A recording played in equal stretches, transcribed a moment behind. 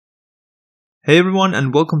Hey everyone,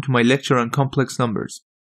 and welcome to my lecture on complex numbers.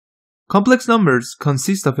 Complex numbers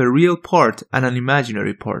consist of a real part and an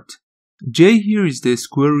imaginary part. J here is the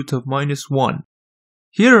square root of -1.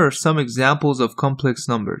 Here are some examples of complex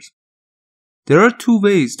numbers. There are two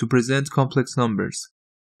ways to present complex numbers: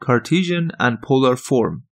 Cartesian and polar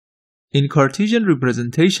form. In Cartesian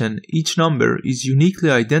representation, each number is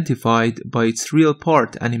uniquely identified by its real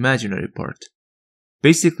part and imaginary part.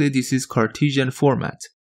 Basically, this is Cartesian format.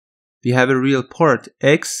 We have a real part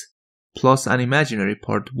x plus an imaginary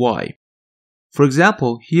part y. For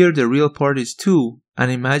example, here the real part is 2 and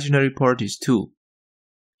imaginary part is 2.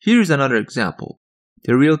 Here is another example.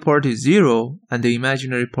 The real part is 0 and the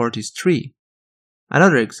imaginary part is 3.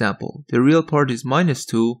 Another example. The real part is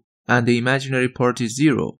 -2 and the imaginary part is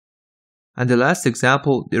 0. And the last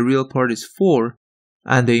example, the real part is 4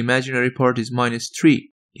 and the imaginary part is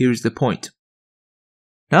 -3. Here is the point.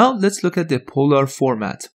 Now let's look at the polar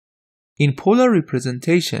format. In polar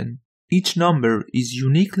representation, each number is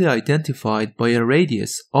uniquely identified by a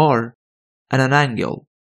radius r and an angle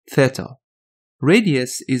theta.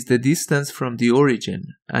 Radius is the distance from the origin,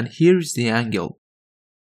 and here is the angle.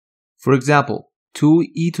 For example,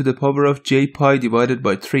 2e to the power of j pi divided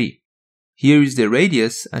by 3. Here is the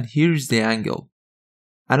radius and here is the angle.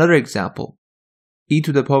 Another example, e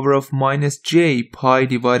to the power of -j pi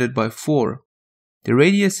divided by 4. The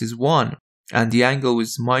radius is 1 and the angle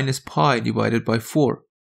is -pi divided by 4.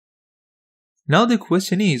 Now the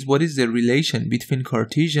question is, what is the relation between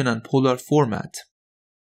Cartesian and polar format?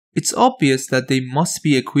 It's obvious that they must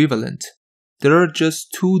be equivalent. There are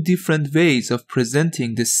just two different ways of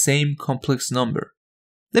presenting the same complex number.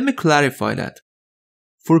 Let me clarify that.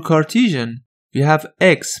 For Cartesian, we have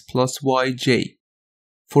x plus yj.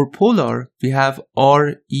 For polar, we have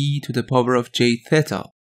re to the power of j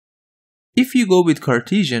theta. If you go with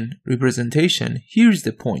Cartesian representation, here's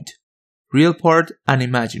the point: real part and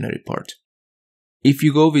imaginary part. If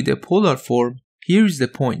you go with the polar form, here's the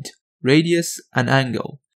point: radius and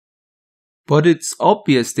angle. But it's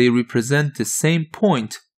obvious they represent the same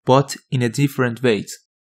point, but in a different ways.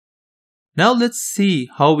 Now let's see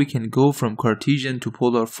how we can go from Cartesian to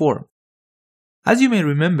polar form. As you may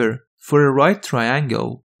remember, for a right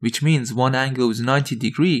triangle, which means one angle is 90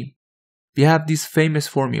 degrees, we have this famous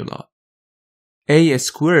formula: a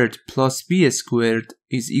squared plus b squared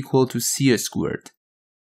is equal to c squared.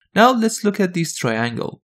 Now let's look at this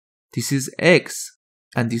triangle. This is x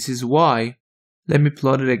and this is y. Let me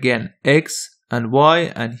plot it again: x and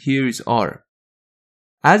y, and here is r.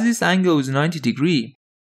 As this angle is 90 degrees,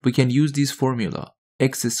 we can use this formula: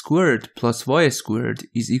 x squared plus y squared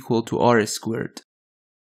is equal to r squared.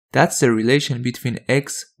 That's the relation between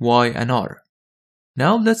x, y, and r.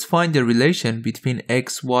 Now let's find the relation between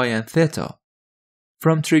x, y, and theta.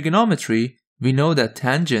 From trigonometry, we know that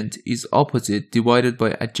tangent is opposite divided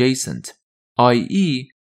by adjacent, i.e.,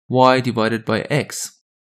 y divided by x.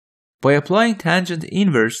 By applying tangent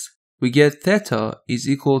inverse, we get theta is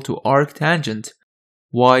equal to arctangent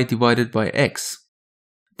y divided by x.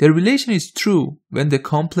 The relation is true when the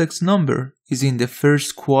complex number is in the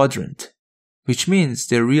first quadrant, which means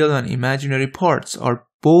the real and imaginary parts are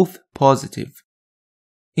both positive.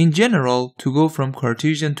 In general, to go from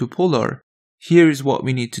Cartesian to polar, here is what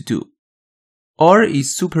we need to do. R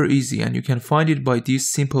is super easy and you can find it by this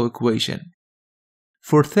simple equation.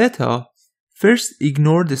 For theta, first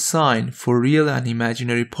ignore the sign for real and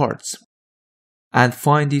imaginary parts and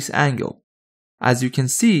find this angle. As you can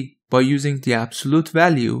see, by using the absolute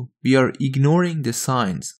value, we are ignoring the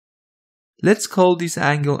signs. Let's call this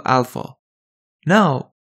angle alpha.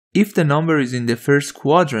 Now, if the number is in the first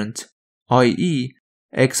quadrant, i.e.,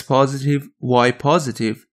 x positive, y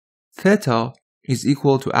positive, theta is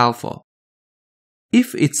equal to alpha.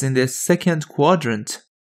 If it's in the second quadrant,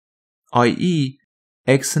 i.e.,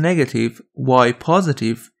 x negative, y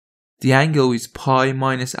positive, the angle is pi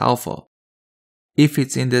minus alpha. If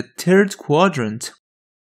it's in the third quadrant,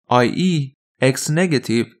 i.e., x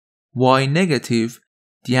negative, y negative,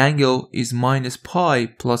 the angle is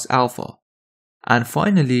 -pi plus alpha. And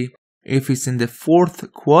finally, if it's in the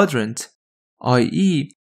fourth quadrant,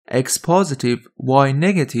 i.e., x positive, y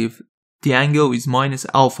negative, the angle is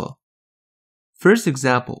 -alpha. First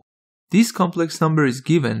example. This complex number is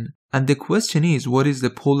given, and the question is, what is the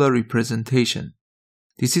polar representation?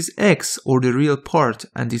 This is x, or the real part,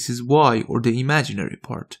 and this is y, or the imaginary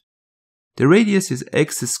part. The radius is x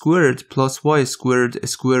squared plus y squared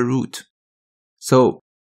square root. So,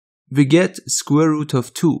 we get square root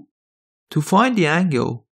of 2. To find the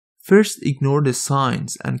angle, first ignore the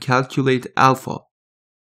signs and calculate alpha.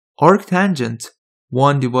 Arctangent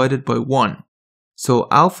 1 divided by 1. So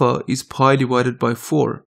alpha is pi divided by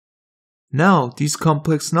 4. Now this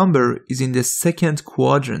complex number is in the second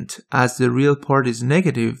quadrant as the real part is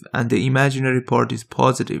negative and the imaginary part is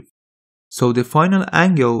positive. So the final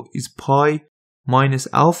angle is pi minus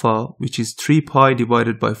alpha, which is 3 pi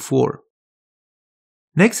divided by 4.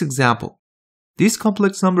 Next example. This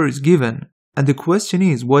complex number is given and the question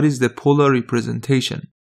is, what is the polar representation?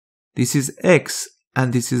 This is x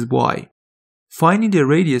and this is y. Finding the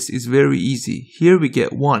radius is very easy. Here we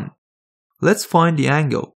get 1. Let's find the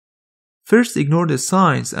angle. First ignore the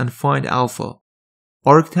signs and find alpha.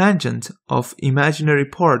 Arctangent of imaginary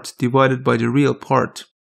part divided by the real part.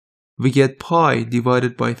 We get pi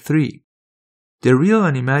divided by 3. The real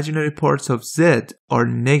and imaginary parts of z are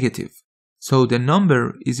negative, so the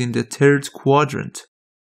number is in the third quadrant.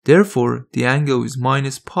 Therefore, the angle is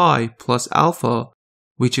minus pi plus alpha,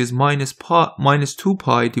 which is minus 2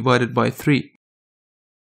 pi divided by 3.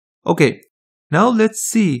 Okay, now let's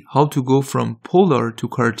see how to go from polar to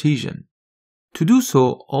Cartesian. To do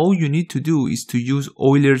so, all you need to do is to use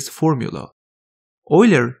Euler's formula.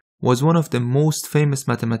 Euler was one of the most famous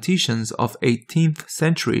mathematicians of 18th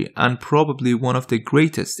century and probably one of the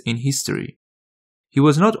greatest in history. He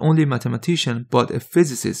was not only a mathematician but a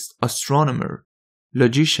physicist, astronomer,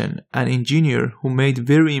 logician, and engineer who made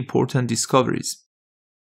very important discoveries.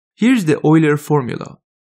 Here's the Euler formula.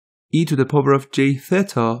 E to the power of j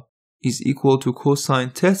theta is equal to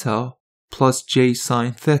cosine theta plus j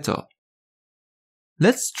sine theta.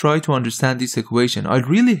 Let's try to understand this equation. I'd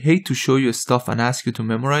really hate to show you stuff and ask you to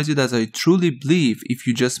memorize it, as I truly believe if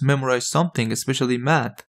you just memorize something, especially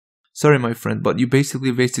math, sorry my friend, but you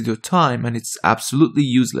basically wasted your time and it's absolutely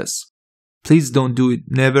useless. Please don't do it,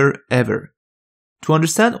 never ever. To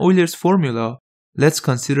understand Euler's formula, let's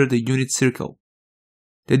consider the unit circle.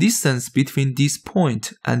 The distance between this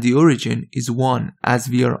point and the origin is 1 as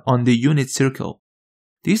we are on the unit circle.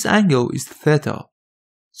 This angle is theta.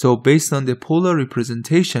 So based on the polar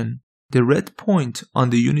representation, the red point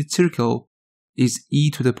on the unit circle is e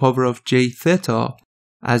to the power of j theta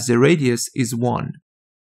as the radius is 1.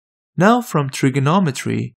 Now from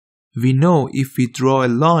trigonometry, we know if we draw a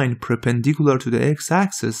line perpendicular to the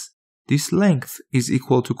x-axis, this length is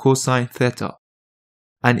equal to cosine theta.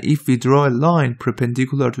 And if we draw a line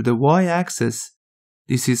perpendicular to the y-axis,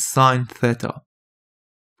 this is sine theta.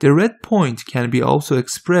 The red point can be also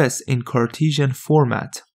expressed in Cartesian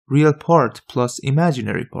format, real part plus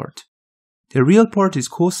imaginary part. The real part is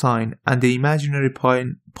cosine and the imaginary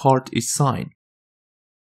part is sine.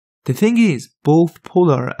 The thing is, both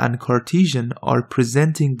polar and Cartesian are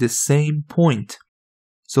presenting the same point,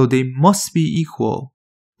 so they must be equal.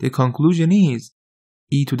 The conclusion is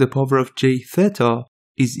e to the power of j theta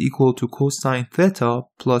is equal to cosine theta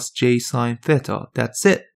plus j sine theta. That's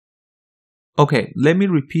it. Okay, let me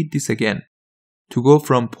repeat this again. To go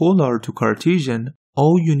from polar to Cartesian,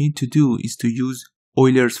 all you need to do is to use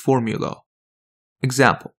Euler's formula.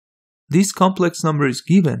 Example. This complex number is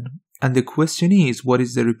given, and the question is, what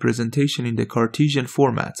is the representation in the Cartesian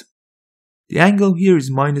format? The angle here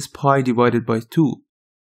is minus pi divided by 2.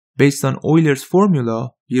 Based on Euler's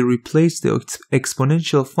formula, we replace the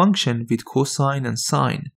exponential function with cosine and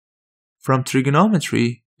sine. From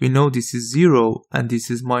trigonometry, we know this is 0 and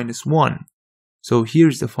this is minus 1. So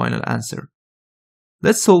here's the final answer.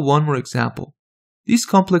 Let's solve one more example. This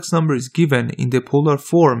complex number is given in the polar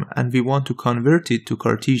form and we want to convert it to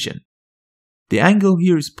Cartesian. The angle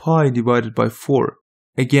here is pi divided by 4.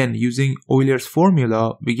 Again, using Euler's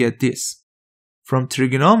formula, we get this. From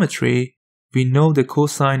trigonometry, we know the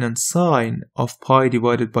cosine and sine of pi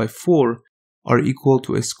divided by 4 are equal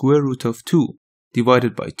to a square root of 2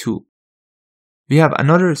 divided by 2. We have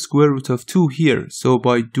another square root of 2 here, so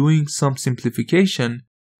by doing some simplification,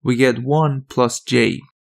 we get 1 plus j.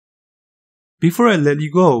 Before I let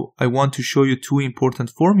you go, I want to show you two important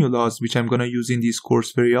formulas which I'm going to use in this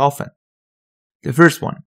course very often. The first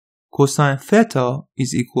one, cosine theta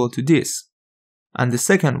is equal to this. And the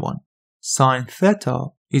second one, sine theta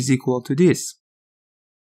is equal to this.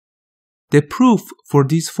 The proof for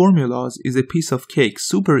these formulas is a piece of cake,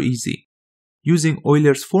 super easy. Using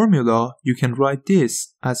Euler's formula, you can write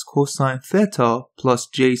this as cosine theta plus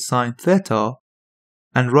j sine theta,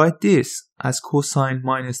 and write this as cosine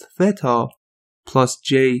minus theta plus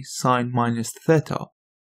j sine minus theta.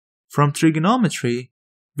 From trigonometry,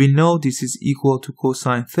 we know this is equal to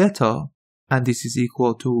cosine theta, and this is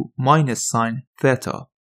equal to minus sine theta.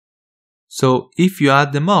 So if you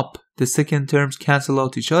add them up, the second terms cancel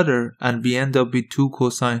out each other and we end up with 2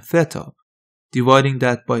 cosine theta. Dividing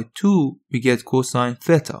that by 2, we get cosine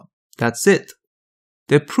theta. That's it.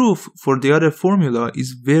 The proof for the other formula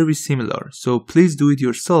is very similar, so please do it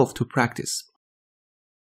yourself to practice.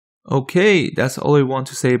 Okay, that's all I want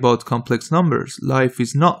to say about complex numbers. Life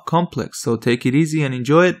is not complex, so take it easy and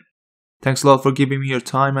enjoy it. Thanks a lot for giving me your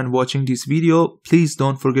time and watching this video. Please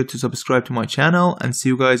don't forget to subscribe to my channel and see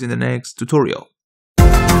you guys in the next tutorial.